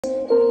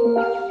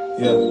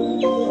Yeah.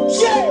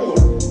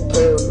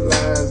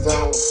 Paralyzed,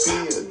 I don't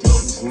feel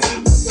these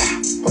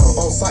niggas.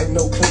 On sight,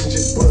 no question,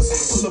 just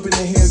bust. Pull up in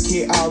the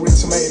Hellcat, already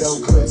tomato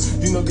cuts.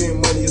 You know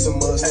getting money is a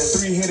must.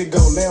 3-headed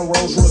go, Land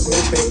Rolls Royce,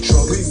 Maybach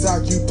truck. Big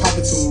Zoc, you pop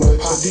it too much.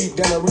 But deep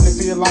down, I really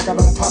feel like I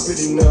don't pop it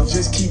enough.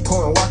 Just keep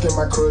pouring, walking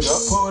my crush.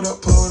 Pour it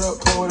up, pour it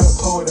up, pour it up,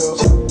 pour it up.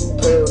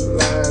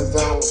 Paralyzed,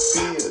 I don't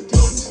feel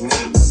these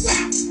niggas.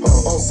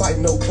 On sight,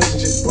 no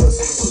question, just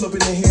bust. Pull up in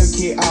the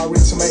Hellcat,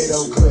 already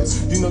tomato cuts.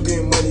 You know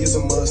getting money is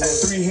a must.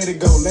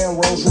 3-headed go, Land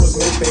Rolls Royce,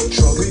 Maybach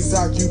truck. Big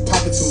Zoc, you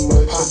pop it too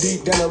much. But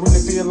deep down, I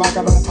really feel like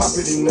I don't pop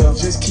it enough.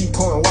 Just keep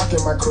pouring,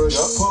 walking my crush.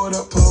 Pour it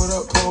up, pour it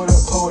up, pour it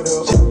up, pour it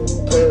up.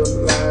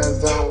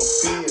 Paralyzed, I don't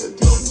feel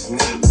these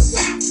niggas.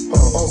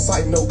 On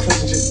sight, no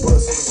question, just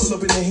bust. Pull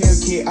up in the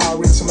Hellcat,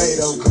 already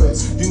tomato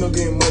cuts. You know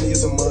getting money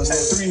is a must.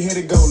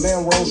 3-headed go,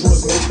 Land Rolls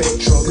Royce, Maybach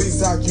truck. Big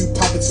Zoc, you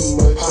pop it too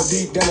much. But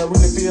deep down, I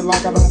really feel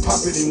like I don't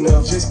pop it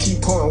enough. Just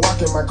keep pouring,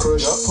 walking my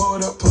crush. Pour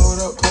it up, pour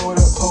it up, pour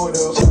it up, pour it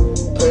up.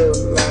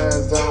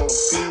 Paralyzed, I don't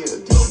feel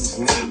these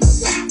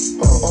niggas.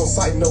 On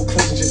sight, no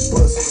question, just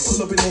bust.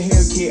 Pull up in the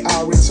Hellcat,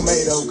 already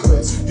tomato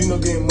cuts. You know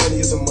getting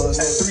money is a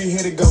must.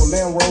 3-headed go,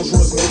 Land Rolls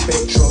Royce,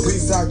 Maybach truck. Big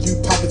Zoc, you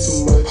pop it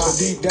too much. But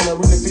deep down, I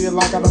really feel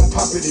like I don't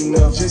pop it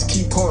enough. Just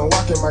keep pouring,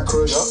 walking my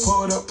crush.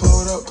 Pour it up,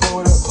 pour it up,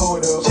 pour it up,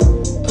 pour it up.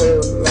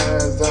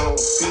 Paralyzed, I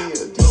don't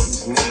feel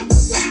these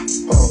niggas.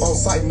 On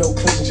sight, no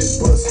question,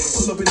 just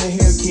bust. Pull up in the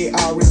Hellcat,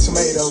 already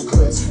tomato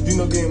cuts. You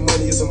know getting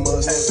money is a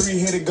must.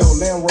 3-headed go,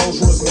 Land Rolls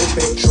Royce,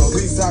 Maybach truck.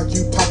 Big Zoc,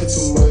 you pop it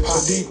too much.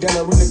 But deep down,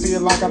 I really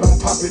feel like I don't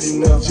pop it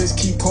enough. Just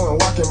keep pouring,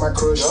 walking my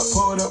crush.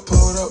 Pour it up,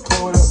 pour it up,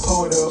 pour it up,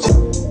 pour it up.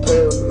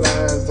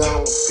 Paralyzed, I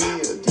don't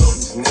feel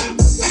these niggas.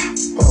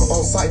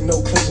 On sight,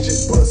 no question,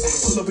 just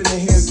bust. Pull up in the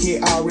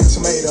Hellcat, already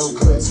tomato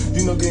cuts.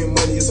 You know getting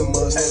money is a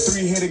must.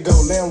 3-headed go,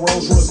 Land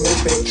Rolls Royce,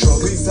 Maybach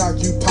truck. Big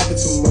Zoc, you pop it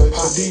too much.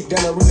 But deep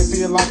down, I really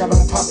feel like I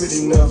don't pop it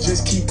enough.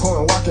 Just keep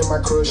pouring, walking my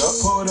crush.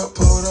 Pour it up,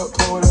 pour it up,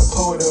 pour it up,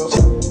 pour it up.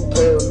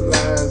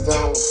 Paralyzed, I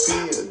don't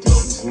feel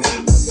these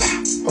niggas.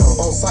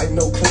 On sight,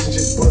 no question,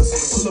 just bust.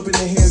 Pull up in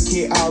the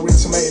Hellcat, already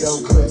tomato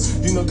cuts.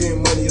 You know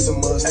getting money is a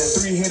must.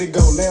 3-headed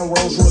go, Land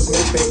Rolls Royce,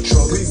 Maybach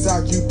truck. Big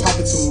Zoc, you pop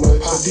it too much.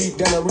 But deep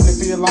down, I really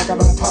feel like I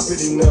don't pop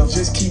it enough.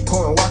 Just keep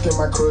pouring, walking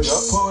my crush.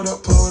 Pour it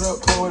up, pour it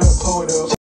up, pour it up, pour it up.